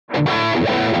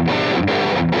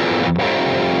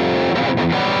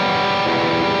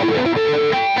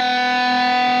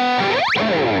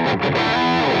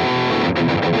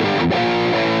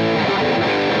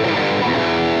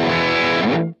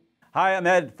Hi, I'm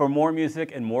Ed for More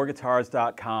Music and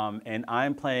MoreGuitars.com, and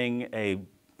I'm playing a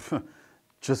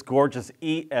just gorgeous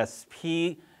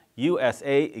ESP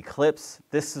USA Eclipse.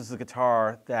 This is the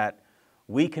guitar that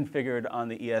we configured on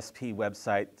the ESP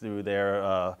website through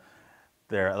their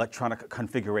electronic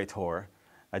configurator.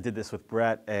 I did this with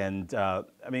Brett, and I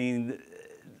mean,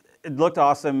 it looked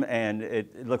awesome, and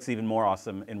it looks even more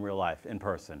awesome in real life, in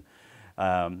person.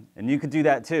 And you could do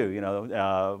that too, you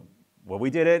know. Well,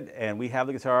 we did it, and we have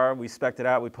the guitar. We spec'd it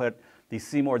out. We put the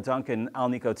Seymour Duncan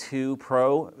Alnico II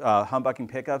Pro humbucking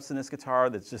pickups in this guitar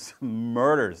that just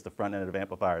murders the front end of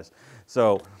amplifiers.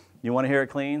 So you want to hear it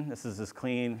clean? This is just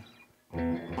clean.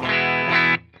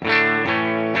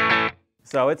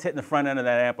 So it's hitting the front end of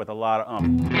that amp with a lot of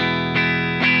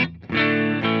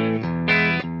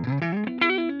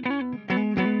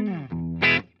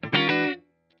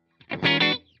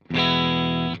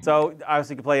So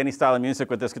obviously you can play any style of music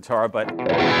with this guitar, but I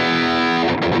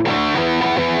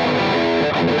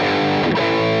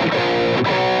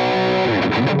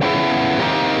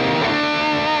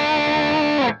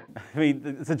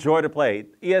mean, it's a joy to play.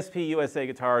 ESP USA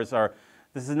guitars are,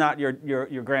 this is not your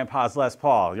grandpa's Les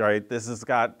Paul, right? This has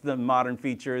got the modern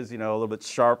features, you know, a little bit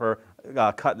sharper,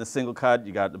 cut in the single cut.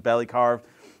 You got the belly carve,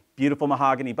 beautiful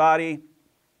mahogany body,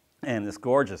 and this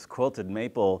gorgeous quilted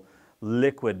maple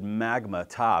liquid magma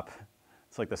top.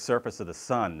 It's like the surface of the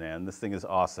sun, man. This thing is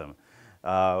awesome.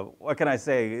 What can I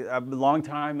say? I'm a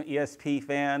long-time ESP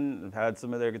fan. I've had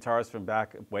some of their guitars from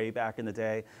way back in the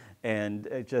day, and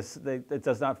it does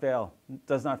not fail. It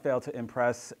does not fail to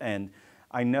impress, and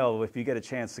I know if you get a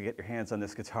chance to get your hands on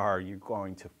this guitar, you're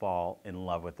going to fall in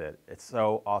love with it. It's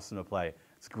so awesome to play.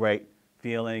 It's great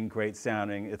feeling, great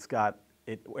sounding. It's got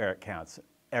it where it counts,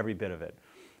 every bit of it.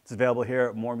 It's available here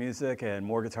at More Music and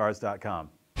MoreGuitars.com.